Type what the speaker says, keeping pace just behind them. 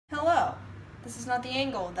This is not the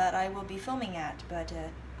angle that I will be filming at, but I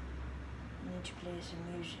need to play some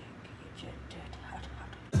music.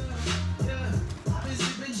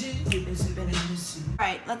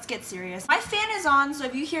 Alright, let's get serious. My fan is on, so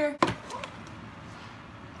if you hear...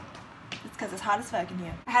 It's because it's hot as fuck in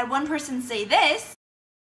here. I had one person say this,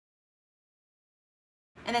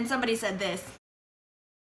 and then somebody said this.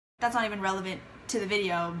 That's not even relevant to the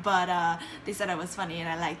video, but they said I was funny and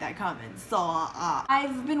I liked that comment. So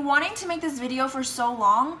I've been wanting to make this video for so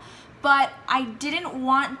long, but I didn't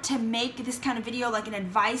want to make this kind of video like an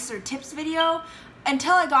advice or tips video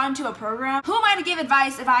until I got into a program. Who am I to give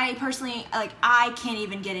advice if I personally, like, I can't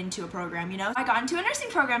even get into a program, you know? I got into a nursing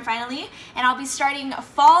program finally, and I'll be starting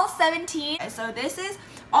fall 17. So this is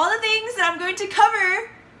all the things that I'm going to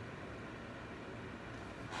cover.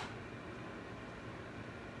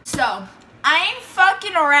 So, I ain't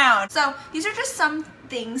fucking around. So, these are just some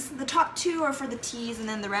things. The top 2 are for the TEAS, and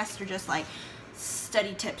then the rest are just like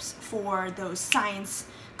study tips for those science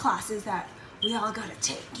classes that we all gotta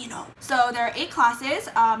take, you know. So there are 8 classes.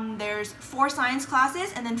 There's 4 science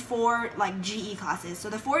classes and then 4 like GE classes.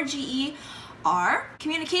 So the 4 GE are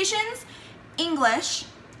communications, English,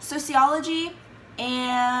 sociology,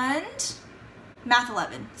 and math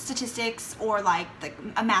 11, statistics, or like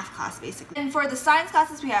a math class basically. And for the science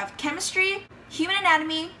classes we have chemistry, human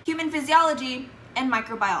anatomy, human physiology, and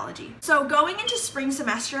microbiology. So going into spring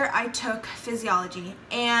semester, I took physiology,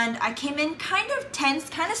 and I came in kind of tense,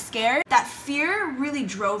 kind of scared. That fear really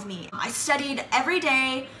drove me. I studied every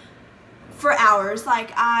day for hours. Like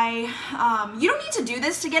you don't need to do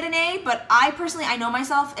this to get an A, but I personally, I know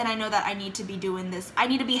myself, and I know that I need to be doing this. I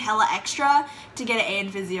need to be hella extra to get an A in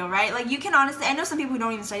physio, right? Like you can honestly, I know some people who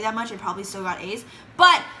don't even study that much and probably still got A's,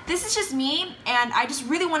 but this is just me, and I just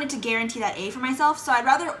really wanted to guarantee that A for myself, so I'd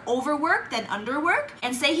rather overwork than underwork.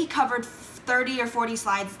 And say he covered 30 or 40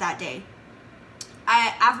 slides that day.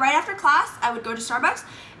 Right after class, I would go to Starbucks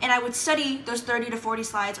and I would study those 30 to 40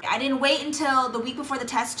 slides. I didn't wait until the week before the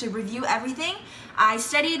test to review everything. I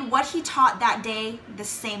studied what he taught that day the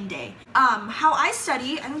same day. How I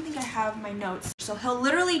study, I don't think I have my notes. So he'll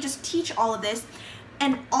literally just teach all of this.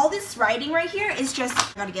 And all this writing right here is just,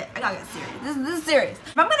 I gotta get serious. This is serious.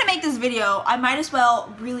 If I'm gonna make this video, I might as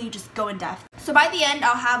well really just go in depth. So by the end,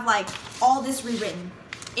 I'll have like all this rewritten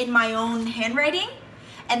in my own handwriting.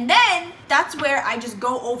 And then that's where I just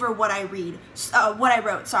go over what I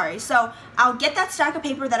wrote, sorry. So I'll get that stack of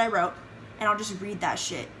paper that I wrote, and I'll just read that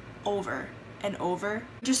shit over and over.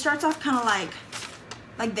 It just starts off kind of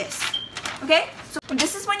like this, okay? So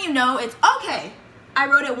this is when you know it's okay. I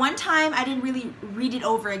wrote it one time, I didn't really read it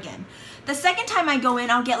over again. The second time I go in,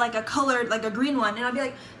 I'll get like a colored, like a green one, and I'll be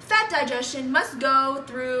like, fat digestion must go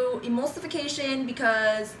through emulsification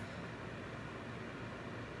because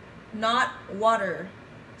not water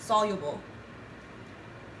soluble.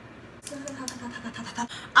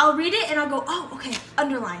 I'll read it and I'll go, oh, okay,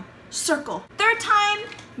 underline, circle. Third time,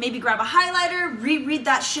 maybe grab a highlighter, reread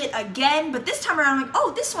that shit again, but this time around I'm like,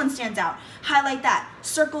 oh, this one stands out. Highlight that,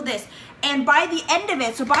 circle this. And by the end of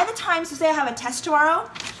it, so by the time, so say I have a test tomorrow,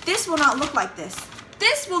 this will not look like this.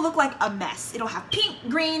 This will look like a mess. It'll have pink,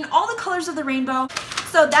 green, all the colors of the rainbow.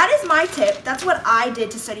 So that is my tip. That's what I did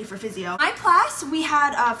to study for physio. My class, we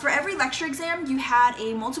had, for every lecture exam, you had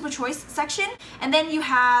a multiple choice section, and then you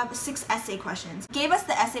have 6 essay questions. He gave us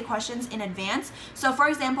the essay questions in advance. So for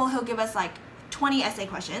example, he'll give us like 20 essay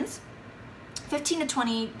questions, 15 to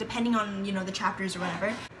 20, depending on, you know, the chapters or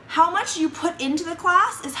whatever. How much you put into the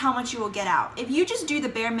class is how much you will get out. If you just do the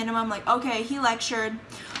bare minimum, like, okay, he lectured,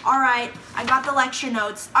 all right, I got the lecture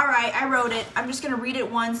notes, all right, I wrote it, I'm just gonna read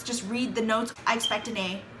it once, just read the notes, I expect an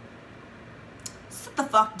A. Sit the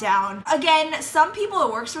fuck down. Again, some people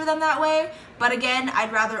it works for them that way, but again,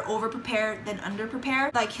 I'd rather over-prepare than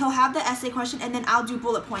under-prepare. Like, he'll have the essay question and then I'll do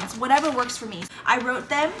bullet points, whatever works for me. I wrote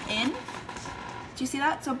them in, do you see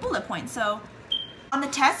that? So bullet points, so. On the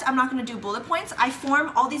test, I'm not going to do bullet points. I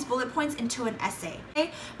form all these bullet points into an essay,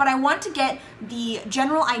 okay? But I want to get the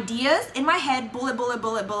general ideas in my head, bullet, bullet,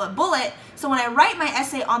 bullet, bullet, bullet, so when I write my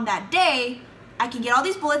essay on that day, I can get all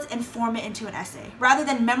these bullets and form it into an essay, rather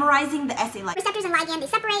than memorizing the essay. Like receptors and ligand, they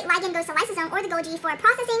separate. Ligand goes to lysosome or the Golgi for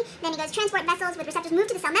processing, then it goes transport vessels with receptors move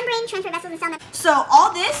to the cell membrane, transport vessels and cell membrane. So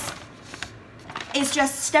all this is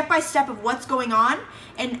just step by step of what's going on.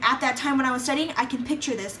 And at that time when I was studying, I can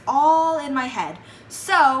picture this all in my head.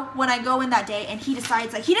 So when I go in that day and he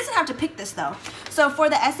decides, like, he doesn't have to pick this though. So for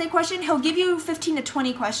the essay question, he'll give you 15 to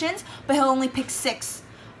 20 questions, but he'll only pick 6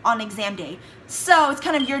 on exam day. So it's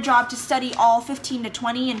kind of your job to study all 15 to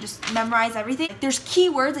 20 and just memorize everything. There's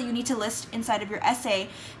keywords that you need to list inside of your essay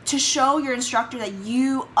to show your instructor that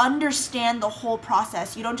you understand the whole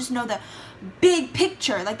process. You don't just know the big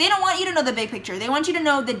picture. Like, they don't want you to know the big picture. They want you to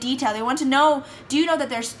know the detail. They want to know, do you know that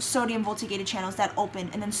there's sodium voltage-gated channels that open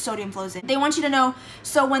and then sodium flows in? They want you to know,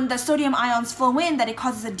 so when the sodium ions flow in, that it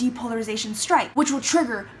causes a depolarization strike, which will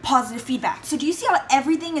trigger positive feedback. So do you see how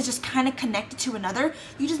everything is just kind of connected to another?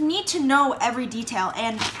 You just need to know every detail,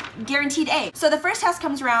 and guaranteed A. So the first test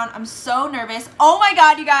comes around. I'm so nervous. Oh my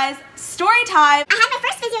god, you guys. Story time. I had my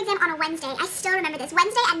first physio exam on a Wednesday. I still remember this.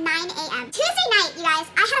 Wednesday at 9 a.m. Tuesday night, you guys,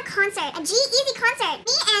 I had a concert, a G-Eazy concert.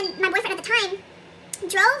 Me and my boyfriend at the time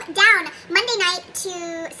drove down Monday night to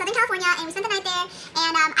Southern California, and we spent the night there.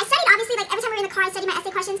 And I studied, obviously, like, every time we were in the car, I studied my essay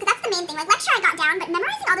questions, because that's the main thing. Like, lecture I got down, but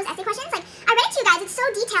memorizing all those essay questions, like, I read it to you guys. It's so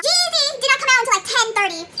detailed. G-Eazy did not come out until like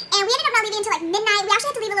 10:30, and we ended up not leaving until like midnight. We actually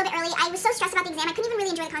had to leave a little bit early. I was so stressed about the exam, I couldn't even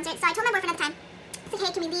really enjoy the concert. So I told my boyfriend at the time, I said,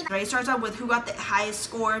 hey, can we leave? Right, it starts out with who got the highest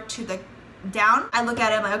score to the down. I look at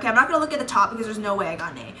it, I'm like, okay, I'm not gonna look at the top because there's no way I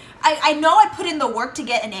got an A. I know I put in the work to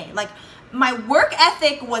get an A. Like, my work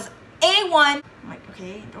ethic was A1. I'm like,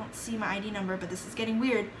 okay, don't see my ID number, but this is getting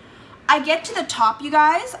weird. I get to the top, you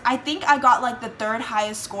guys. I think I got like the 3rd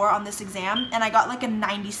highest score on this exam, and I got like a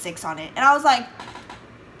 96 on it. And I was like,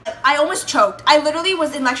 I almost choked. I literally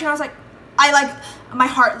was in lecture and I was like, my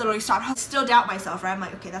heart literally stopped. I still doubt myself, right? I'm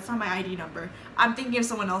like, okay, that's not my ID number. I'm thinking of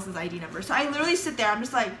someone else's ID number. So I literally sit there, I'm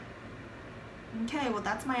just like, okay, well,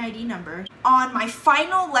 that's my ID number. On my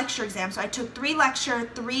final lecture exam, so I took 3 lecture,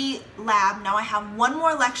 3 lab. Now I have 1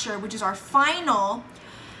 more lecture, which is our final.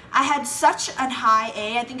 I had such a high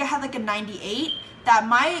A, I think I had like a 98, that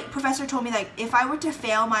my professor told me, like, if I were to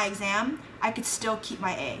fail my exam, I could still keep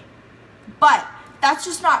my A. But that's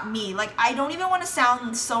just not me. Like, I don't even want to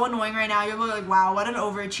sound so annoying right now. You're like, wow, what an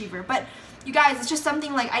overachiever. But you guys, it's just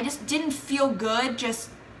something, like, I just didn't feel good.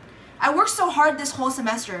 I worked so hard this whole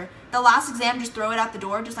semester. The last exam, just throw it out the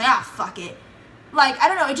door. Just like, ah, fuck it. Like, I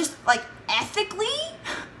don't know. It just, like, ethically,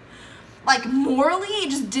 like, morally,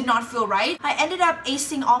 it just did not feel right. I ended up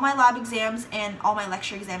acing all my lab exams and all my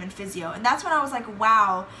lecture exam in physio. And that's when I was like,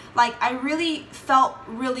 wow. Like, I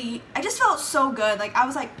just felt so good. Like, I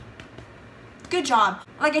was like, good job.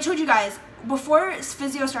 Like I told you guys, before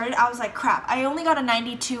physio started, I was like, crap, I only got a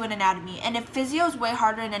 92 in anatomy. And if physio is way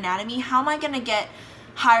harder in anatomy, how am I going to get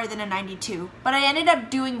higher than a 92? But I ended up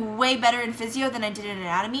doing way better in physio than I did in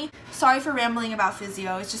anatomy. Sorry for rambling about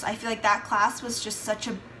physio. It's just, I feel like that class was just such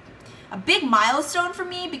a big milestone for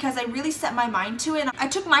me because I really set my mind to it. I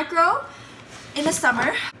took micro in the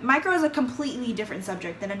summer. Micro is a completely different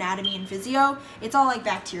subject than anatomy and physio. It's all like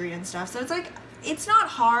bacteria and stuff. So it's like, it's not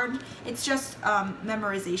hard, it's just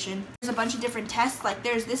memorization. There's a bunch of different tests, like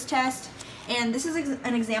there's this test, and this is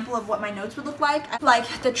an example of what my notes would look like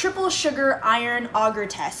the triple sugar iron auger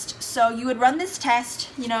test. So you would run this test,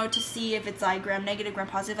 you know, to see if it's like gram negative, gram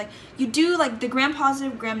positive. Like you do like the gram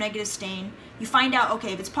positive, gram negative stain. You find out,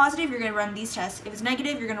 okay, if it's positive, you're gonna run these tests. If it's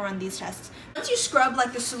negative, you're gonna run these tests. Once you scrub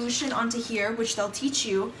like the solution onto here, which they'll teach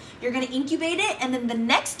you, you're gonna incubate it, and then the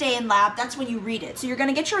next day in lab, that's when you read it. So you're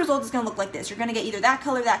gonna get your results, it's gonna look like this. You're gonna get either that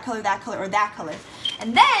color, that color, that color, or that color.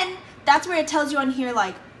 And then, that's where it tells you on here,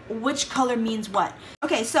 like, which color means what.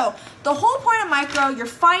 Okay, so the whole point of micro, your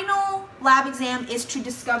final lab exam is to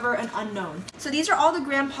discover an unknown. So these are all the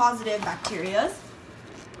gram-positive bacteria.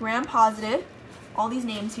 Gram-positive, all these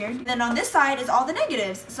names here. Then on this side is all the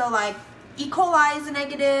negatives. So like E. coli is a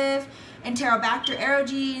negative, Enterobacter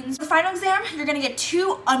aerogenes. The final exam, you're gonna get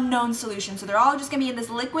 2 unknown solutions. So they're all just gonna be in this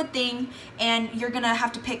liquid thing, and you're gonna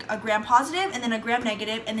have to pick a gram-positive and then a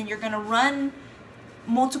gram-negative, and then you're gonna run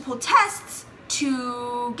multiple tests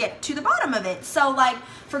to get to the bottom of it. So like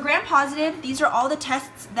for gram-positive, these are all the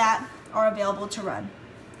tests that are available to run.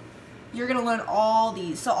 You're gonna learn all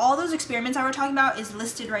these. So all those experiments I were talking about is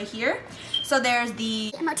listed right here. So there's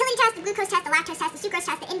the motility test, the glucose test, the lactose test, the sucrose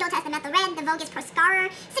test, the indole test, the methyl red, the Vogus proscarar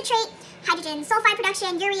citrate, hydrogen sulfide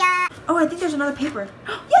production, urea. Oh, I think there's another paper.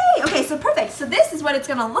 Yay! Okay, so perfect. So this is what it's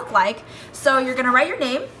gonna look like. So you're gonna write your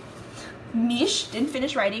name. Mish, didn't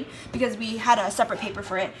finish writing because we had a separate paper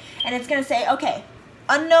for it. And it's gonna say, okay,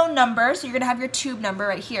 unknown number, so you're gonna have your tube number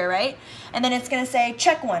right here, right? And then it's gonna say,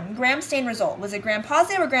 check 1, gram stain result. Was it gram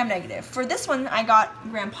positive or gram negative? For this one, I got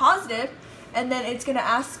gram positive, and then it's gonna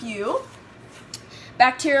ask you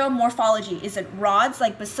bacterial morphology. Is it rods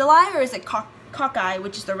like bacilli, or is it cocci,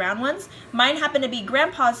 which is the round ones? Mine happen to be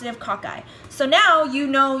gram positive cocci. So now you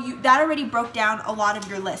know that already broke down a lot of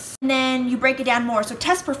your lists. And then you break it down more. So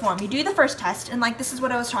test perform. You do the first test, and like this is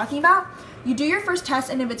what I was talking about. You do your first test,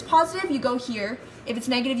 and if it's positive, you go here. If it's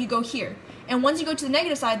negative, you go here. And once you go to the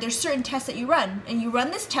negative side, there's certain tests that you run. And you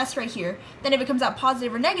run this test right here. Then if it comes out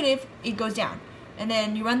positive or negative, it goes down. And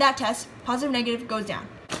then you run that test, positive, negative, goes down.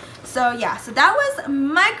 So yeah, so that was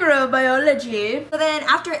microbiology. So then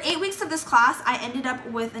after 8 weeks of this class, I ended up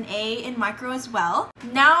with an A in micro as well.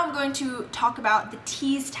 Now I'm going to talk about the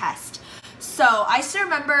TEAS test. So I still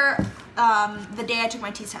remember the day I took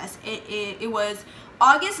my TEAS test. It was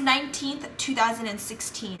August 19th,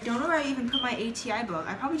 2016. I don't know where I even put my ATI book.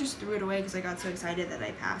 I probably just threw it away because I got so excited that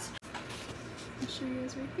I passed. I'll show you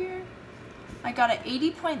guys right here. I got an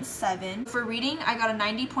 80.7. For reading, I got a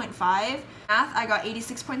 90.5. Math, I got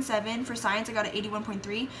 86.7. For science, I got an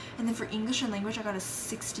 81.3. And then for English and language, I got a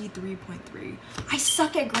 63.3. I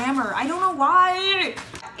suck at grammar. I don't know why.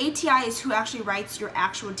 ATI is who actually writes your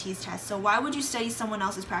actual TEAS test. So why would you study someone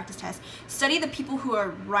else's practice test? Study the people who are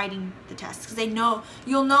writing the test, because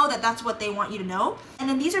you'll know that that's what they want you to know. And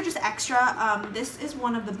then these are just extra. This is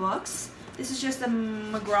one of the books. This is just a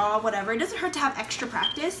McGraw, whatever. It doesn't hurt to have extra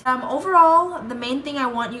practice. Overall, the main thing I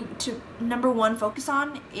want you to, #1, focus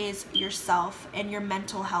on is yourself and your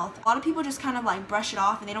mental health. A lot of people just kind of like brush it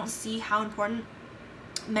off and they don't see how important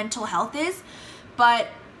mental health is. But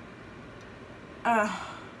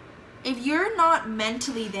if you're not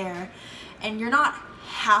mentally there and you're not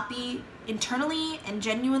happy internally and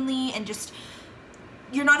genuinely and just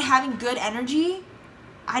you're not having good energy,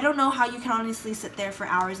 I don't know how you can honestly sit there for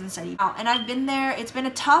hours and study. And I've been there. It's been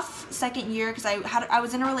a tough second year because I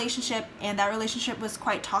was in a relationship and that relationship was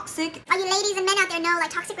quite toxic. All you ladies and men out there know,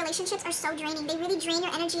 like, toxic relationships are so draining. They really drain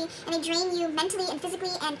your energy and they drain you mentally and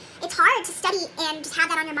physically, and it's hard to study and just have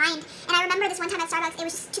that on your mind. And I remember this one time at Starbucks, it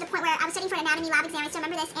was just to the point where I was studying for an anatomy lab exam. I still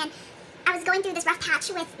remember this, and I was going through this rough patch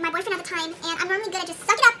with my boyfriend at the time, and I'm normally good at just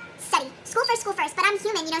suck it up, study. School first, but I'm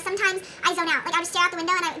human, you know, sometimes I zone out. Like, I would stare out the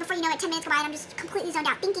window and before you know it, 10 minutes go by and I'm just completely zoned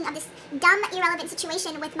out thinking of this dumb, irrelevant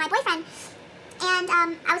situation with my boyfriend. And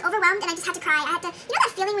I was overwhelmed and I just had to cry. I had to, you know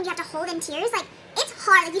that feeling when you have to hold in tears? Like, it's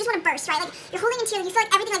hard, like you just want to burst, right? Like, you're holding in tears, you feel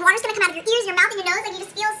like everything, like water's gonna come out of your ears, your mouth, and your nose, like you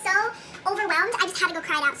just feel so overwhelmed. I just had to go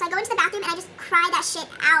cry it out. So I go into the bathroom and I just cry that shit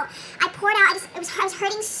out. I poured out, I was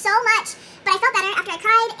hurting so much, but I felt better after I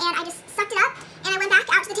cried and I just sucked it up and I went back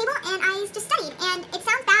out to the table and I just studied. And it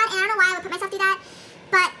sounds bad and I don't know why I would put myself through that,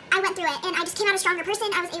 but I went through it and I just came out a stronger person.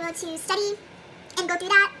 I was able to study and go through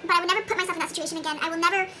that, but I would never put myself in that situation again. I will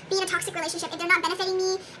never be in a toxic relationship if they're not benefiting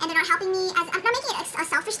me and they're not helping me. I'm not making it a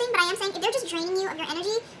selfish thing, but I am saying if they're just draining you of your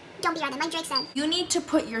energy, don't be around them, like Drake said. You need to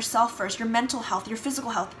put yourself first, your mental health, your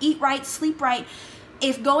physical health. Eat right, sleep right.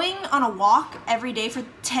 If going on a walk every day for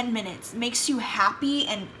 10 minutes makes you happy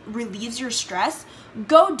and relieves your stress,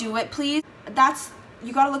 go do it, please.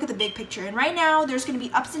 You gotta look at the big picture. And right now, there's gonna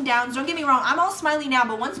be ups and downs. Don't get me wrong, I'm all smiley now,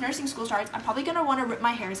 but once nursing school starts, I'm probably gonna wanna rip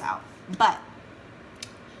my hairs out. But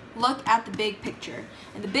look at the big picture.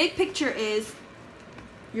 And the big picture is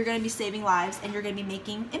you're gonna be saving lives and you're gonna be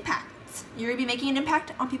making impacts. You're gonna be making an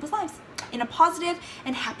impact on people's lives in a positive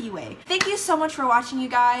and happy way. Thank you so much for watching, you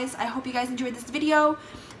guys. I hope you guys enjoyed this video.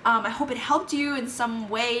 I hope it helped you in some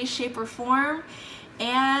way, shape, or form.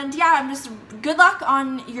 And yeah, I'm just good luck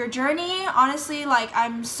on your journey. Honestly, like,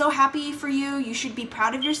 I'm so happy for you. You should be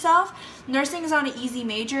proud of yourself. Nursing is not an easy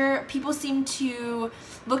major. People seem to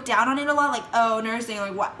look down on it a lot, like, oh, nursing,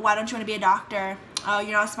 like, why don't you want to be a doctor? Oh,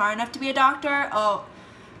 you're not smart enough to be a doctor? Oh,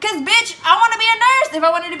 because, bitch, I want to be a nurse. If I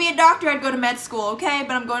wanted to be a doctor, I'd go to med school, okay?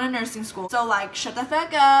 But I'm going to nursing school. So, like, shut the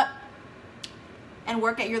fuck up and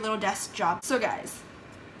work at your little desk job. So, guys,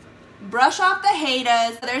 brush off the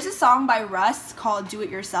haters. There's a song by Russ called Do It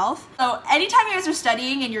Yourself. So anytime you guys are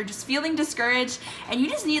studying and you're just feeling discouraged and you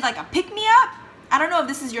just need like a pick-me-up, I don't know if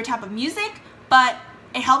this is your type of music, but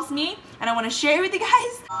it helps me and I want to share it with you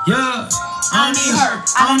guys. Yeah, I don't need her,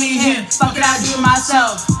 I don't need him. Fuck it, I do it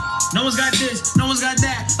myself. No one's got this, no one's got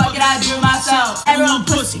that. Fuck it, I do it myself. Everyone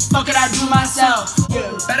pussy, fuck it, I do it myself.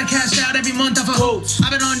 Yeah. Better cash out every month off a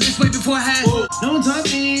I've been on this way before I had. No one taught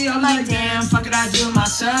me, I'm like, damn, fuck it, I do it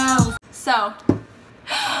myself. So,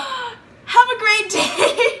 have a great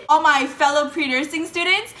day. All my fellow pre-nursing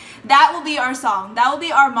students, that will be our song. That will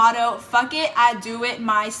be our motto. Fuck it, I do it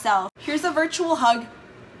myself. Here's a virtual hug.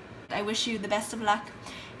 I wish you the best of luck.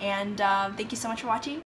 And thank you so much for watching.